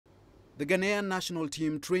The Ghanaian national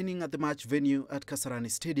team training at the match venue at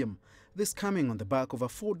Kasarani Stadium. This coming on the back of a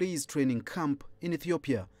 4-day training camp in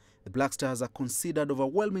Ethiopia. The Black Stars are considered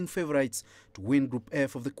overwhelming favourites to win Group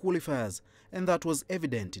F of the qualifiers, and that was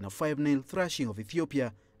evident in a 5-0 thrashing of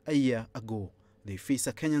Ethiopia a year ago. They face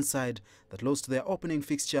a Kenyan side that lost their opening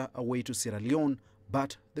fixture away to Sierra Leone,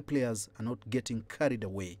 but the players are not getting carried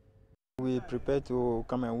away. We prepare to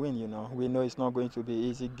come and win, We know it's not going to be an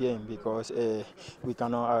easy game because we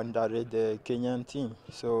cannot underrate the Kenyan team.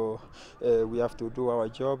 So we have to do our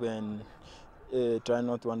job and try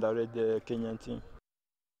not to underrate the Kenyan team.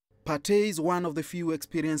 Partey is one of the few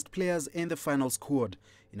experienced players in the final squad.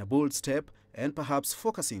 In a bold step and perhaps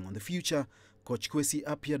focusing on the future, Coach Kwesi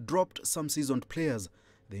Appiah dropped some seasoned players.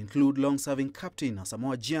 They include long-serving captain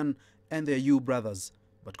Asamoah Gyan and their Yu brothers.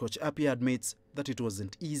 But Coach Appiah admits that it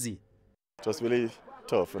wasn't easy. It was really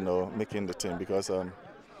tough, making the team because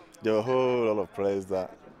there were a whole lot of players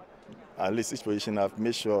that at least each position I've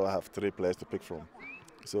made sure I have 3 players to pick from.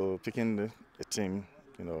 So picking a team,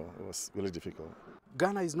 it was really difficult.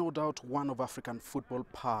 Ghana is no doubt one of African football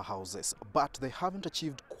powerhouses, but they haven't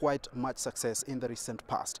achieved quite much success in the recent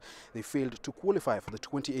past. They failed to qualify for the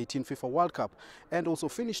 2018 FIFA World Cup and also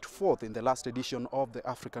finished 4th in the last edition of the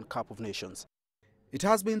African Cup of Nations. It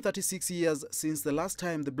has been 36 years since the last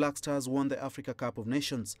time the Black Stars won the Africa Cup of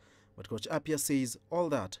Nations, but Coach Appiah says all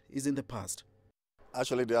that is in the past.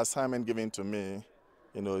 Actually, the assignment given to me,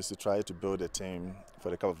 is to try to build a team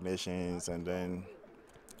for the Cup of Nations and then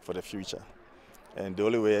for the future. And the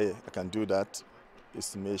only way I can do that is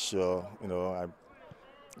to make sure, I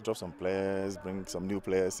drop some players, bring some new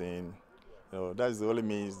players in. That's the only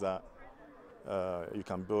means that you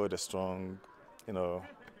can build a strong,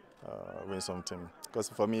 win-some team. Because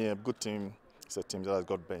for me, a good team is a team that has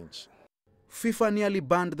got bench. FIFA nearly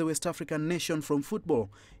banned the West African nation from football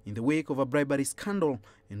in the wake of a bribery scandal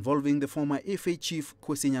involving the former FA chief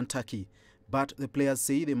Kwesi Nyantakyi. But the players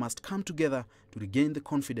say they must come together to regain the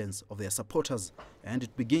confidence of their supporters, and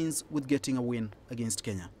it begins with getting a win against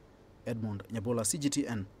Kenya. Edmond, Nyabola,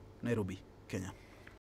 CGTN, Nairobi, Kenya.